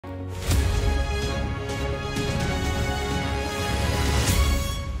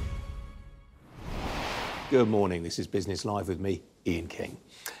Good morning. This is Business Live with me, Ian King.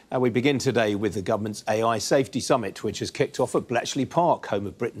 We begin today with the government's AI Safety Summit, which has kicked off at Bletchley Park, home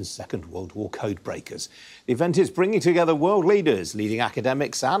of Britain's Second World War codebreakers. The event is bringing together world leaders, leading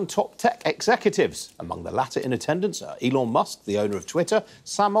academics and top tech executives. Among the latter in attendance are Elon Musk, the owner of Twitter,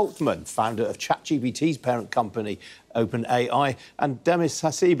 Sam Altman, founder of ChatGPT's parent company, OpenAI, and Demis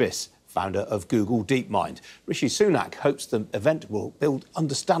Hassabis, founder of Google DeepMind. Rishi Sunak hopes the event will build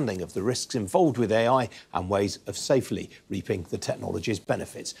understanding of the risks involved with AI and ways of safely reaping the technology's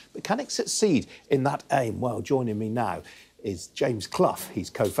benefits. But can it succeed in that aim? Well, joining me now is James Clough. He's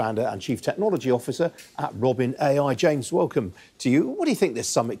co-founder and chief technology officer at Robin AI. James, welcome to you. What do you think this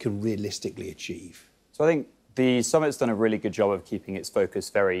summit can realistically achieve? So I think the summit's done a really good job of keeping its focus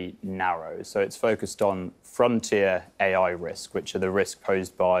very narrow. So it's focused on frontier AI risk, which are the risks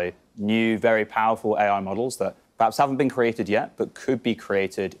posed by new, very powerful AI models that perhaps haven't been created yet, but could be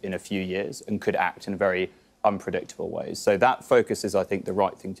created in a few years and could act in very unpredictable ways. So that focus is, I think, the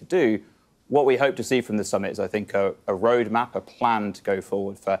right thing to do. What we hope to see from the summit is, I think, a roadmap, a plan to go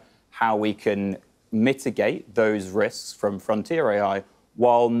forward for how we can mitigate those risks from frontier AI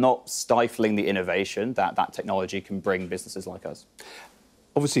while not stifling the innovation that that technology can bring businesses like us.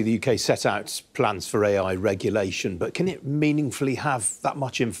 Obviously, the UK set out plans for AI regulation, but can it meaningfully have that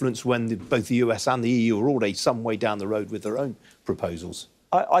much influence when both the US and the EU are already some way down the road with their own proposals?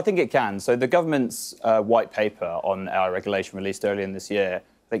 I think it can. So the government's white paper on AI regulation released earlier in this year,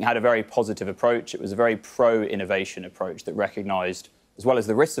 I think, had a very positive approach. It was a very pro-innovation approach that recognised, as well as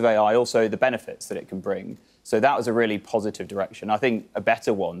the risks of AI, also the benefits that it can bring. So that was a really positive direction. I think a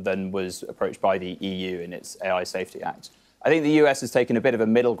better one than was approached by the EU in its AI Safety Act. I think the US has taken a bit of a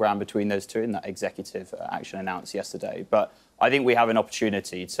middle ground between those two in that executive action announced yesterday. But I think we have an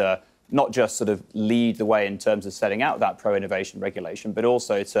opportunity to not just sort of lead the way in terms of setting out that pro-innovation regulation, but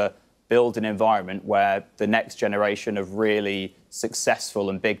also to build an environment where the next generation of really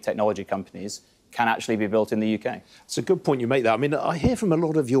successful and big technology companies can actually be built in the UK. It's a good point you make that. I mean, I hear from a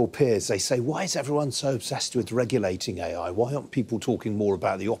lot of your peers, they say, why is everyone so obsessed with regulating AI? Why aren't people talking more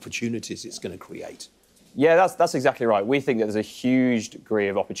about the opportunities it's going to create? Yeah, that's exactly right. We think that there's a huge degree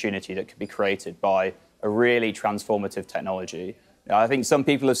of opportunity that could be created by a really transformative technology. I think some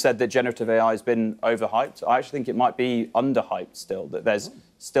people have said that generative AI has been overhyped. I actually think it might be underhyped still, that there's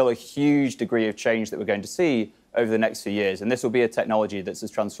still a huge degree of change that we're going to see over the next few years. And this will be a technology that's as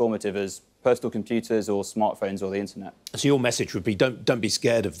transformative as personal computers or smartphones or the internet. So your message would be don't be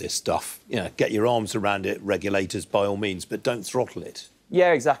scared of this stuff. You know, get your arms around it, regulators by all means, but don't throttle it.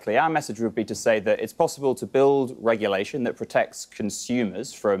 Yeah, exactly. Our message would be to say that it's possible to build regulation that protects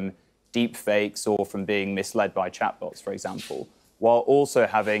consumers from deep fakes or from being misled by chatbots, for example, while also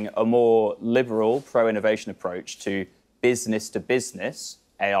having a more liberal pro-innovation approach to business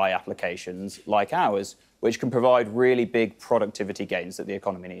AI applications like ours, which can provide really big productivity gains that the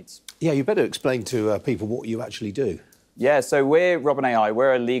economy needs. Yeah, you better explain to people what you actually do. Yeah, so we're Robin AI.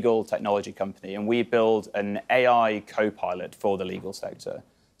 We're a legal technology company, and we build an AI co-pilot for the legal sector.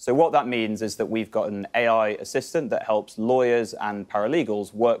 So what that means is that we've got an AI assistant that helps lawyers and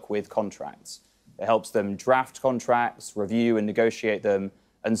paralegals work with contracts. It helps them draft contracts, review and negotiate them,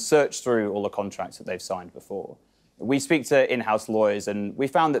 and search through all the contracts that they've signed before. We speak to in-house lawyers, and we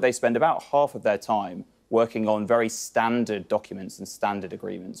found that they spend about half of their time working on very standard documents and standard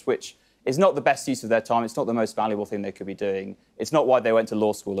agreements, which is not the best use of their time. It's not the most valuable thing they could be doing. It's not why they went to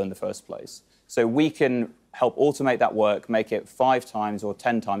law school in the first place. So we can help automate that work, make it 5 times or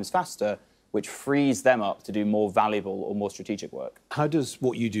 10 times faster, which frees them up to do more valuable or more strategic work. How does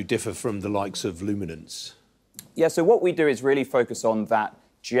what you do differ from the likes of Luminance? Yeah, so what we do is really focus on that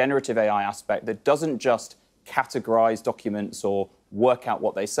generative AI aspect that doesn't just categorize documents or work out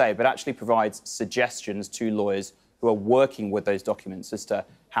what they say, but actually provides suggestions to lawyers who are working with those documents as to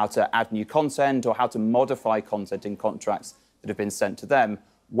how to add new content or how to modify content in contracts that have been sent to them,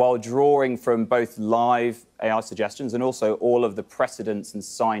 while drawing from both live AI suggestions and also all of the precedents and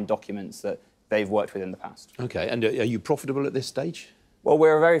signed documents that they've worked with in the past. OK, and are you profitable at this stage? Well,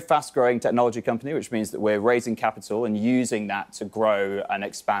 we're a very fast-growing technology company, which means that we're raising capital and using that to grow and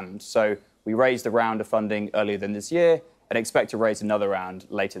expand. So we raised a round of funding earlier than this year and expect to raise another round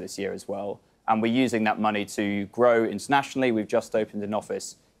later this year as well. And we're using that money to grow internationally. We've just opened an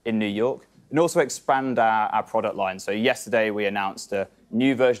office in New York and also expand our product line. So yesterday we announced a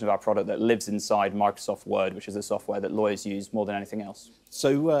new version of our product that lives inside Microsoft Word, which is a software that lawyers use more than anything else.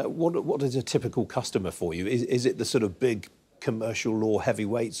 So what is a typical customer for you? Is it the sort of big commercial law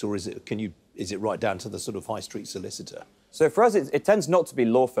heavyweights, or is it right down to the sort of high street solicitor? So for us, it tends not to be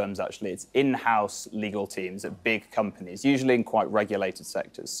law firms, actually. It's in-house legal teams at big companies, usually in quite regulated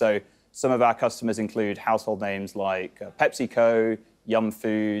sectors. So Some of our customers include household names like PepsiCo, Yum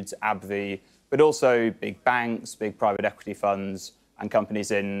Foods, AbbVie, but also big banks, big private equity funds, and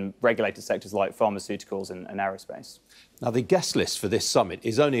companies in regulated sectors like pharmaceuticals and aerospace. Now, the guest list for this summit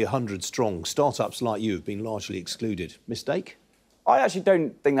is only 100 strong. Startups like you have been largely excluded. Mistake? I actually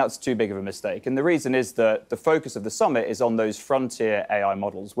don't think that's too big of a mistake. And the reason is that the focus of the summit is on those frontier AI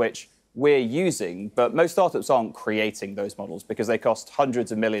models, which we're using, but most startups aren't creating those models because they cost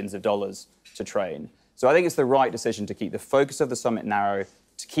hundreds of millions of dollars to train. So I think it's the right decision to keep the focus of the summit narrow,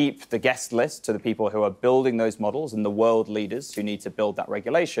 to keep the guest list to the people who are building those models and the world leaders who need to build that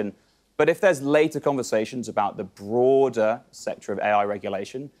regulation. But if there's later conversations about the broader sector of AI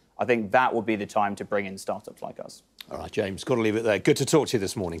regulation, I think that will be the time to bring in startups like us. All right, James, got to leave it there. Good to talk to you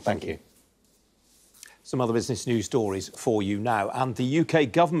this morning. Thank you. Some other business news stories for you now. And the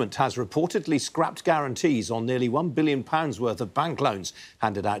UK government has reportedly scrapped guarantees on nearly £1 billion worth of bank loans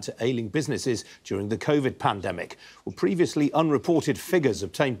handed out to ailing businesses during the COVID pandemic. Well, previously unreported figures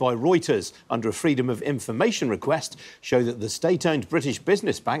obtained by Reuters under a Freedom of Information request show that the state-owned British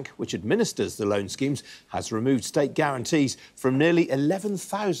Business Bank, which administers the loan schemes, has removed state guarantees from nearly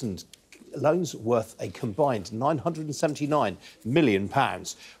 11,000 loans worth a combined £979 million.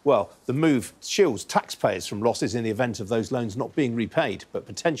 Well, the move shields taxpayers from losses in the event of those loans not being repaid, but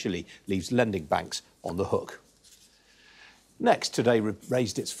potentially leaves lending banks on the hook. Next, Today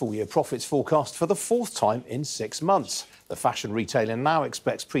raised its full-year profits forecast for the fourth time in 6 months. The fashion retailer now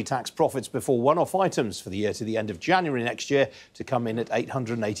expects pre-tax profits before one-off items for the year to the end of January next year to come in at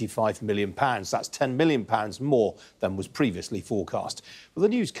 £885 million. That's £10 million more than was previously forecast. Well, the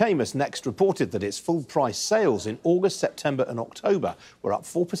news came as Next reported that its full-price sales in August, September and October were up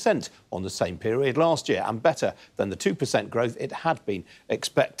 4% on the same period last year and better than the 2% growth it had been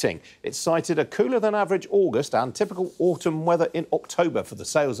expecting. It cited a cooler-than-average August and typical autumn weather in October for the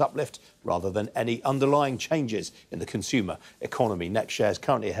sales uplift rather than any underlying changes in the consumer economy. Next shares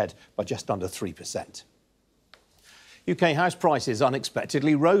currently ahead by just under 3%. UK house prices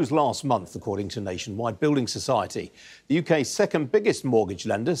unexpectedly rose last month, according to Nationwide Building Society. The UK's second biggest mortgage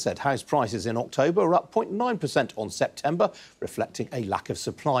lender said house prices in October are up 0.9% on September, reflecting a lack of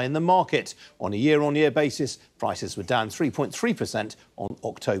supply in the market. On a year-on-year basis, prices were down 3.3% on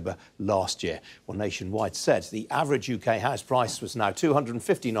October last year. Well, Nationwide said the average UK house price was now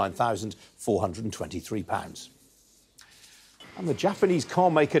 £259,423. And the Japanese car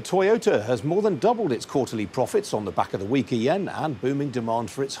maker Toyota has more than doubled its quarterly profits on the back of the weaker yen and booming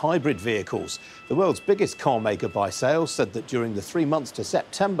demand for its hybrid vehicles. The world's biggest car maker by sales said that during the 3 months to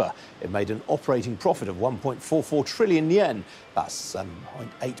September, it made an operating profit of 1.44 trillion yen. That's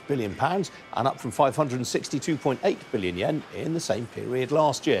 £7.8 billion and up from 562.8 billion yen in the same period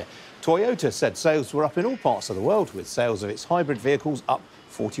last year. Toyota said sales were up in all parts of the world, with sales of its hybrid vehicles up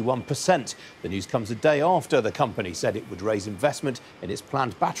 41%. The news comes a day after the company said it would raise investment in its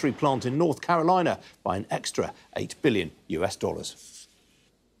planned battery plant in North Carolina by an extra $8 billion.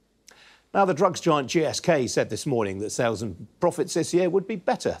 Now, the drugs giant GSK said this morning that sales and profits this year would be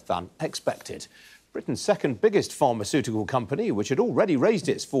better than expected. Britain's second biggest pharmaceutical company, which had already raised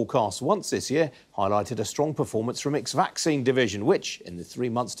its forecast once this year, highlighted a strong performance from its vaccine division, which, in the 3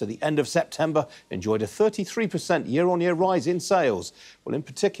 months to the end of September, enjoyed a 33% year-on-year rise in sales. Well, in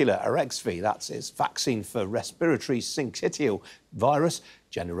particular, Arexvy, that's its vaccine for respiratory syncytial virus,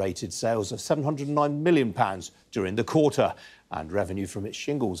 generated sales of £709 million during the quarter. And revenue from its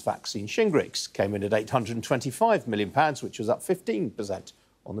shingles vaccine, Shingrix, came in at £825 million, which was up 15%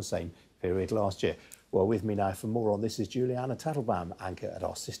 on the same period last year. Well, with me now for more on this is Juliana Tattlebaum, anchor at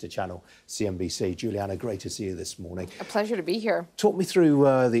our sister channel, CNBC. Juliana, great to see you this morning. A pleasure to be here. Talk me through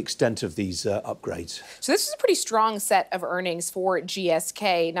the extent of these upgrades. So this is a pretty strong set of earnings for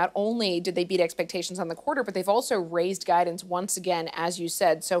GSK. Not only did they beat expectations on the quarter, but they've also raised guidance once again, as you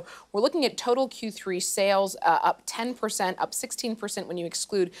said. So we're looking at total Q3 sales up 10%, up 16% when you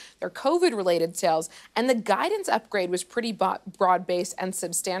exclude their COVID-related sales. And the guidance upgrade was pretty broad-based and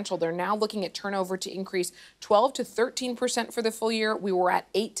substantial. They're now looking at turnover to increase 12 to 13% for the full year. We were at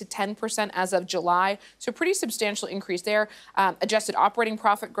 8 to 10% as of July, so pretty substantial increase there. Adjusted operating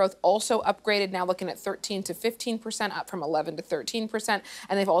profit growth also upgraded, now looking at 13 to 15%, up from 11 to 13%,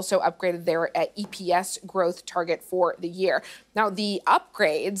 and they've also upgraded their EPS growth target for the year. Now, the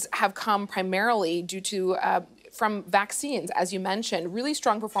upgrades have come primarily due to from vaccines, as you mentioned, really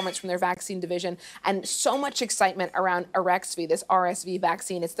strong performance from their vaccine division, and so much excitement around Arexvy, this RSV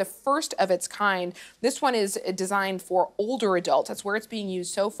vaccine. It's the first of its kind. This one is designed for older adults. That's where it's being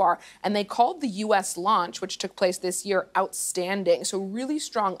used so far. And they called the U.S. launch, which took place this year, outstanding. So really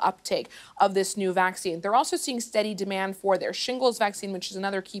strong uptake of this new vaccine. They're also seeing steady demand for their shingles vaccine, which is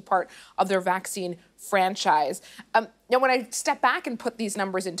another key part of their vaccine franchise. Now, when I step back and put these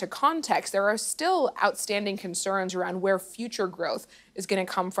numbers into context, there are still outstanding concerns around where future growth is going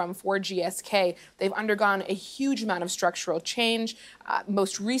to come from for GSK. They've undergone a huge amount of structural change,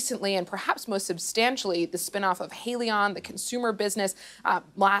 most recently and perhaps most substantially the spinoff of Haleon, the consumer business,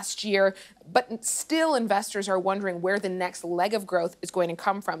 last year. But still, investors are wondering where the next leg of growth is going to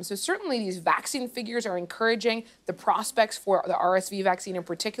come from. So certainly these vaccine figures are encouraging, the prospects for the RSV vaccine in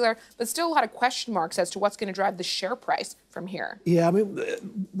particular, but still a lot of question marks as to what's going to drive the share price from here. Yeah, I mean,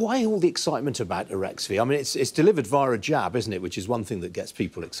 why all the excitement about Arexvy? I mean, it's delivered via a jab, isn't it, which is one thing that gets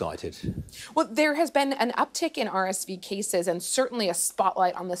people excited. Well, there has been an uptick in RSV cases and certainly a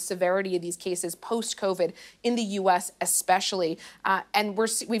spotlight on the severity of these cases post-COVID in the U.S. especially. And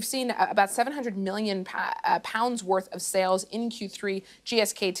we've seen about 700 million pounds worth of sales in Q3.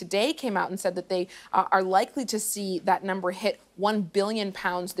 GSK today came out and said that they are likely to see that number hit 1 billion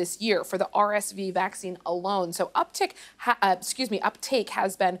pounds this year for the RSV vaccine alone. So uptake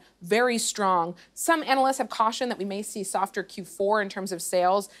has been very strong. Some analysts have cautioned that we may see softer Q4 in terms of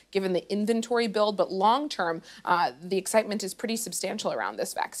sales given the inventory build, but long term, the excitement is pretty substantial around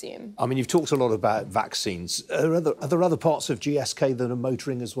this vaccine. I mean, you've talked a lot about vaccines. Are there other parts of GSK that are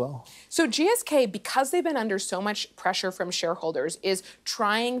motoring as well? So GSK, because they've been under so much pressure from shareholders, is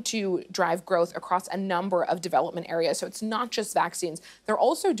trying to drive growth across a number of development areas. So it's not just vaccines. They're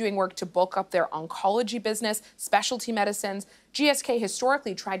also doing work to bulk up their oncology business, specialty medicines. GSK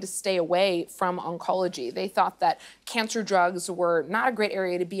historically tried to stay away from oncology. They thought that cancer drugs were not a great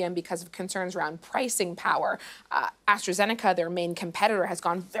area to be in because of concerns around pricing power. AstraZeneca, their main competitor, has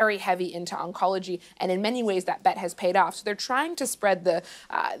gone very heavy into oncology, and in many ways that bet has paid off. So they're trying to spread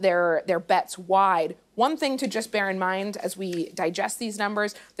their bets wide. One thing to just bear in mind as we digest these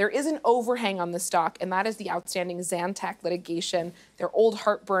numbers, there is an overhang on the stock, and that is the outstanding Zantac litigation, their old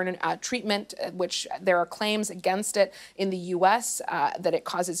heartburn treatment, which there are claims against it in the U.S. That it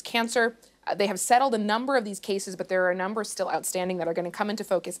causes cancer. They have settled a number of these cases, but there are a number still outstanding that are going to come into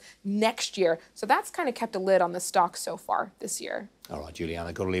focus next year. So that's kind of kept a lid on the stock so far this year. All right,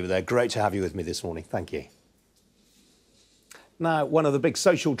 Juliana, got to leave it there. Great to have you with me this morning. Thank you. Now, one of the big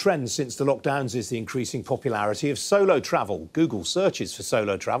social trends since the lockdowns is the increasing popularity of solo travel. Google searches for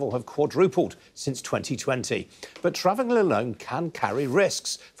solo travel have quadrupled since 2020. But travelling alone can carry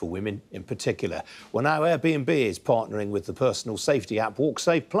risks, for women in particular. Well, now Airbnb is partnering with the personal safety app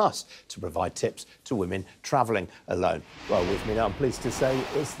WalkSafe Plus to provide tips to women travelling alone. Well, with me now, I'm pleased to say,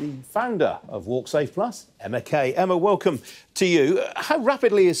 is the founder of WalkSafe Plus, Emma Kay. Emma, welcome to you. How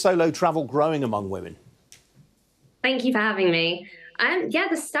rapidly is solo travel growing among women? Thank you for having me. Yeah,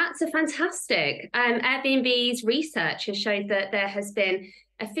 the stats are fantastic. Airbnb's research has showed that there has been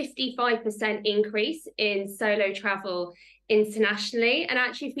a 55% increase in solo travel internationally. And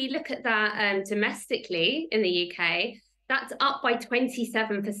actually, if we look at that domestically in the UK, that's up by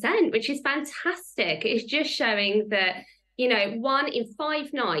 27%, which is fantastic. It's just showing that, 1 in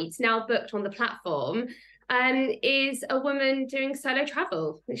 5 nights now booked on the platform is a woman doing solo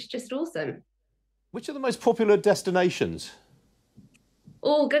travel. It's just awesome. Which are the most popular destinations?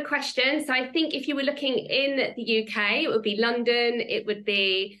 Oh, good question. So I think if you were looking in the UK, it would be London, it would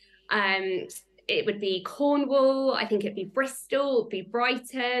be Cornwall, I think it'd be Bristol, it'd be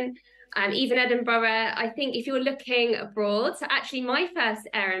Brighton, even Edinburgh. I think if you were looking abroad, so actually my first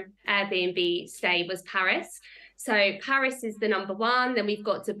Airbnb stay was Paris. So Paris is the number one. Then we've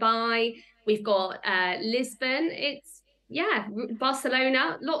got Dubai, we've got Lisbon.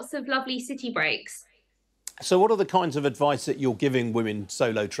 Barcelona, lots of lovely city breaks. So what are the kinds of advice that you're giving women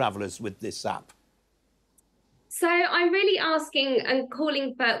solo travellers with this app? So I'm really asking and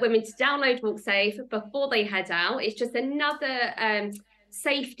calling for women to download WalkSafe before they head out. It's just another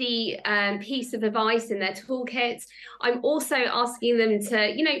safety piece of advice in their toolkit. I'm also asking them to,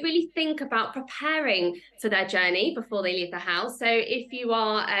 really think about preparing for their journey before they leave the house. So if you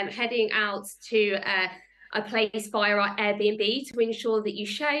are heading out to a place via our Airbnb, to ensure that you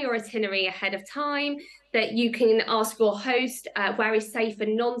share your itinerary ahead of time, that you can ask your host where is safe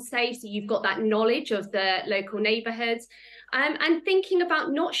and non-safe, so you've got that knowledge of the local neighbourhoods. And thinking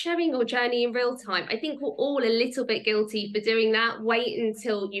about not sharing your journey in real time. I think we're all a little bit guilty for doing that. Wait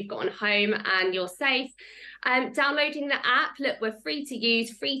until you've gotten home and you're safe. Downloading the app, look, we're free to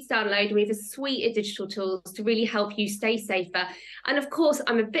use, free to download, and we have a suite of digital tools to really help you stay safer. And of course,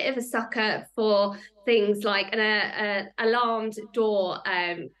 I'm a bit of a sucker for things like an alarmed door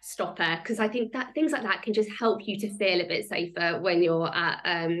stopper, because I think that things like that can just help you to feel a bit safer when you're at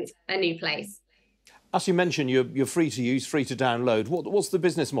a new place. As you mentioned, you're free to use, free to download. What's the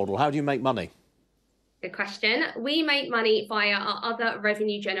business model? How do you make money? Good question. We make money via our other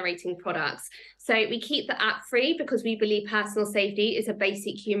revenue generating products. So we keep the app free because we believe personal safety is a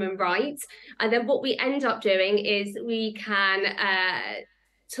basic human right. And then what we end up doing is we can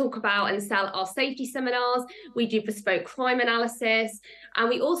talk about and sell our safety seminars. We do bespoke crime analysis. And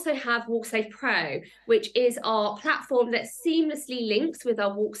we also have WalkSafe Pro, which is our platform that seamlessly links with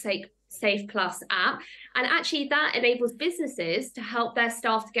our WalkSafe Plus app. And actually that enables businesses to help their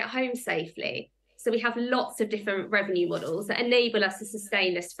staff to get home safely. So we have lots of different revenue models that enable us to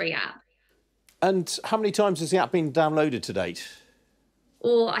sustain this free app. And how many times has the app been downloaded to date?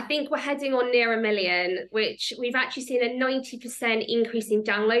 Or I think we're heading on near 1 million, which we've actually seen a 90% increase in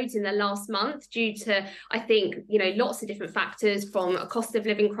downloads in the last month due to, I think, lots of different factors, from a cost of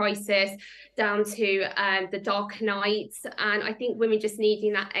living crisis down to the dark nights. And I think women just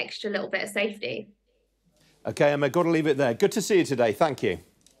needing that extra little bit of safety. OK, Emma, got to leave it there. Good to see you today. Thank you.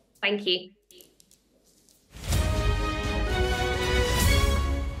 Thank you.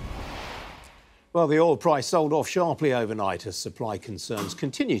 Well, the oil price sold off sharply overnight as supply concerns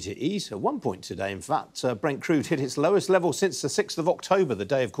continue to ease. At one point today, in fact, Brent crude hit its lowest level since the 6th of October, the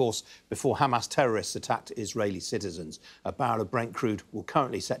day, of course, before Hamas terrorists attacked Israeli citizens. A barrel of Brent crude will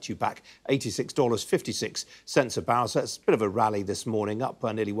currently set you back $86.56 a barrel. So it's a bit of a rally this morning, up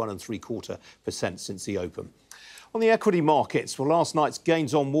by nearly 1.75% since the open. On the equity markets, well, last night's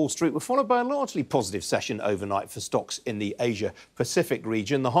gains on Wall Street were followed by a largely positive session overnight for stocks in the Asia-Pacific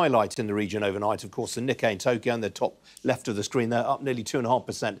region. The highlight in the region overnight, of course, the Nikkei in Tokyo, in the top left of the screen there, up nearly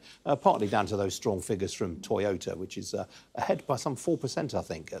 2.5%, partly down to those strong figures from Toyota, which is ahead by some 4%, I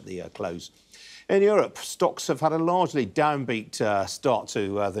think, at the close. In Europe, stocks have had a largely downbeat start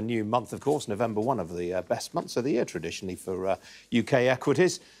to the new month, of course. November, one of the best months of the year, traditionally, for UK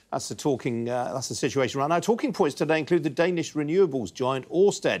equities. That's the situation right now. Talking points today include the Danish renewables giant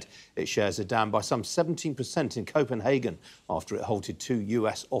Ørsted. Its shares are down by some 17% in Copenhagen after it halted 2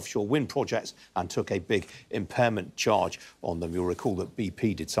 US offshore wind projects and took a big impairment charge on them. You'll recall that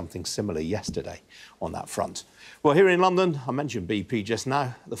BP did something similar yesterday on that front. Well, here in London, I mentioned BP just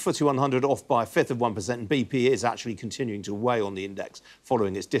now. The FTSE 100 off by 1/5%, and BP is actually continuing to weigh on the index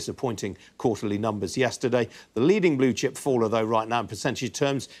following its disappointing quarterly numbers yesterday. The leading blue chip faller, though, right now in percentage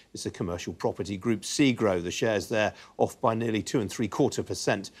terms, is the commercial property group Segro. The shares there off by nearly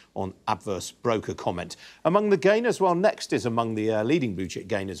 2.75% on adverse broker comment. Among the gainers, well, Next is among the leading blue chip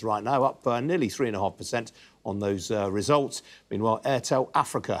gainers right now, up nearly 3.5% on those results. Meanwhile, Airtel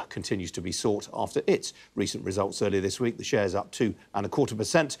Africa continues to be sought after its recent results earlier this week. The shares up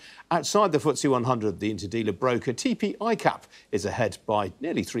 2.25%. Outside the FTSE 100, the interdealer broker TP ICAP is ahead by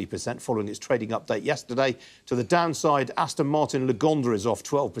nearly 3% following its trading update yesterday. To the downside, Aston Martin Lagonda is off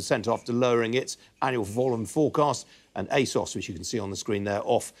 12% after lowering its annual volume forecast. And ASOS, which you can see on the screen there,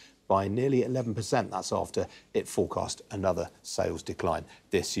 off by nearly 11%. That's after it forecast another sales decline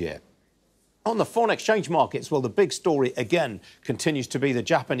this year. On the foreign exchange markets, well, the big story again continues to be the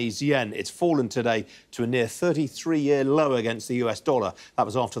Japanese yen. It's fallen today to a near 33-year low against the US dollar. That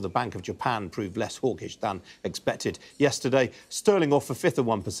was after the Bank of Japan proved less hawkish than expected yesterday. Sterling off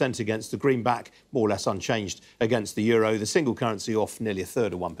 1/5% against the greenback, more or less unchanged against the euro. The single currency off nearly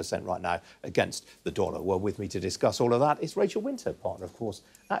 1/3% right now against the dollar. Well, with me to discuss all of that is Rachel Winter, partner, of course,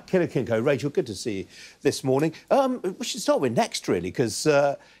 at Killer Kinko. Rachel, good to see you this morning. We should start with Next, really, because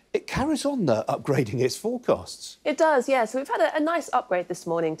it carries on upgrading its forecasts. It does, yeah. So we've had a nice upgrade this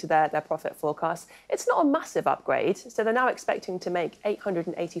morning to their profit forecast. It's not a massive upgrade, so they're now expecting to make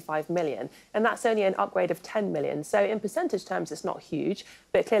 885 million, and that's only an upgrade of 10 million. So in percentage terms, it's not huge,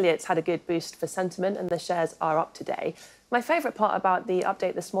 but clearly it's had a good boost for sentiment, and the shares are up today. My favourite part about the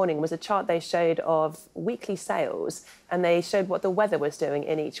update this morning was a chart they showed of weekly sales, and they showed what the weather was doing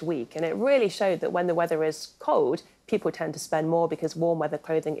in each week. And it really showed that when the weather is cold, people tend to spend more because warm weather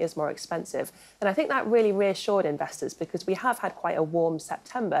clothing is more expensive. And I think that really reassured investors because we have had quite a warm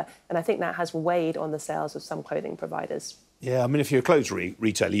September, and I think that has weighed on the sales of some clothing providers. Yeah, I mean, if you're a clothes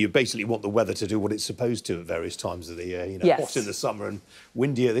retailer, you basically want the weather to do what it's supposed to at various times of the year. You know, yes. Hot in the summer and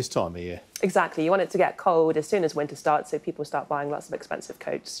windy at this time of year. Exactly. You want it to get cold as soon as winter starts, so people start buying lots of expensive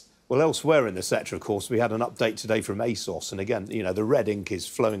coats. Well, elsewhere in the sector, of course, we had an update today from ASOS. And again, you know, the red ink is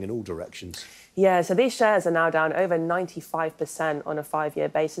flowing in all directions. Yeah, so these shares are now down over 95% on a 5-year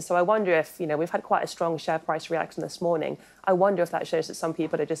basis. So I wonder if, you know, we've had quite a strong share price reaction this morning. I wonder if that shows that some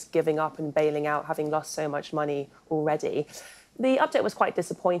people are just giving up and bailing out, having lost so much money already. The update was quite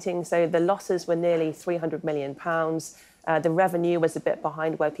disappointing. So the losses were nearly £300 million. The revenue was a bit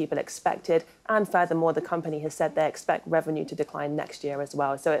behind where people expected. And furthermore, the company has said they expect revenue to decline next year as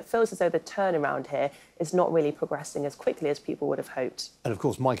well. So it feels as though the turnaround here is not really progressing as quickly as people would have hoped. And of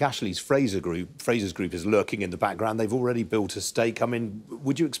course, Mike Ashley's Fraser's Group is lurking in the background. They've already built a stake. I mean,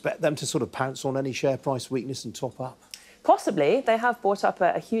 would you expect them to sort of pounce on any share price weakness and top up? Possibly. They have bought up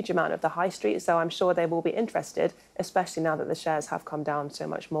a huge amount of the high street, so I'm sure they will be interested, especially now that the shares have come down so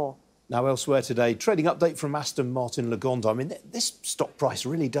much more. Now, elsewhere today, trading update from Aston Martin Lagonde. I mean, this stock price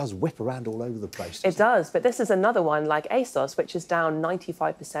really does whip around all over the place. It does, but this is another one like ASOS, which is down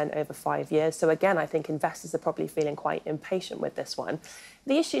 95% over 5 years. So again, I think investors are probably feeling quite impatient with this one.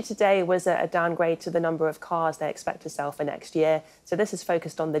 The issue today was a downgrade to the number of cars they expect to sell for next year. So this is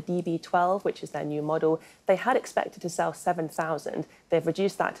focused on the DB12, which is their new model. They had expected to sell 7,000. They've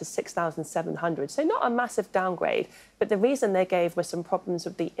reduced that to 6,700. So not a massive downgrade. But the reason they gave was some problems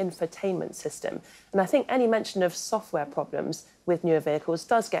with the infotainment system. And I think any mention of software problems with newer vehicles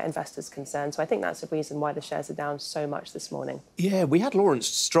does get investors concerned. So I think that's the reason why the shares are down so much this morning. Yeah, we had Lawrence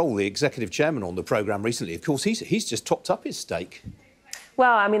Stroll, the executive chairman, on the programme recently. Of course, he's just topped up his stake.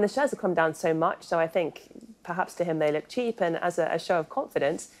 Well, I mean, the shares have come down so much, so I think perhaps to him they look cheap. And as a show of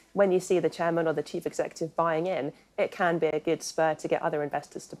confidence, when you see the chairman or the chief executive buying in, it can be a good spur to get other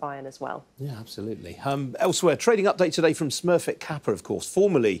investors to buy in as well. Yeah, absolutely. Elsewhere, trading update today from Smurfit Kappa, of course,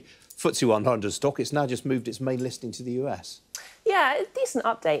 formerly FTSE 100 stock. It's now just moved its main listing to the US. Yeah, a decent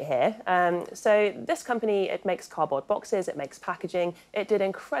update here. So this company, it makes cardboard boxes, it makes packaging. It did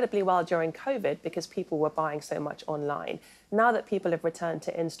incredibly well during COVID because people were buying so much online. Now that people have returned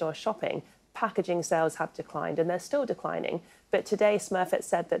to in-store shopping, packaging sales have declined, and they're still declining. But today, Smurfit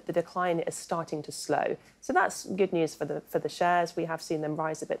said that the decline is starting to slow. So that's good news for the shares. We have seen them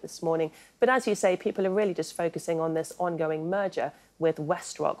rise a bit this morning. But as you say, people are really just focusing on this ongoing merger with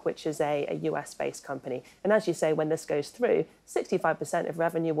WestRock, which is a US-based company. And as you say, when this goes through, 65% of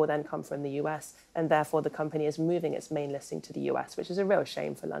revenue will then come from the US, and therefore the company is moving its main listing to the US, which is a real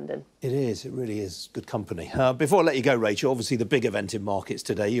shame for London. It is. It really is. Good company. Before I let you go, Rachel, obviously the big event in markets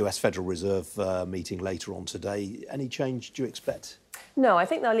today, US Federal Reserve meeting later on today. Any change do you expect? No, I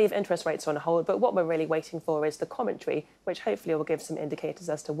think they'll leave interest rates on hold, but what we're really waiting for is the commentary, which hopefully will give some indicators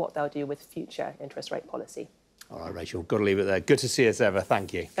as to what they'll do with future interest rate policy. All right, Rachel, got to leave it there. Good to see you as ever.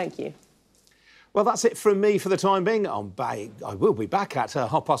 Thank you. Thank you. Well, that's it from me for the time being. I will be back at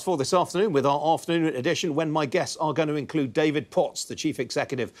 4:30 this afternoon with our afternoon edition, when my guests are going to include David Potts, the chief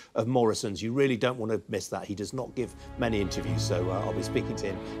executive of Morrisons. You really don't want to miss that. He does not give many interviews, so I'll be speaking to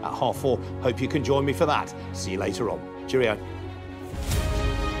him at 4:30. Hope you can join me for that. See you later on. Cheerio.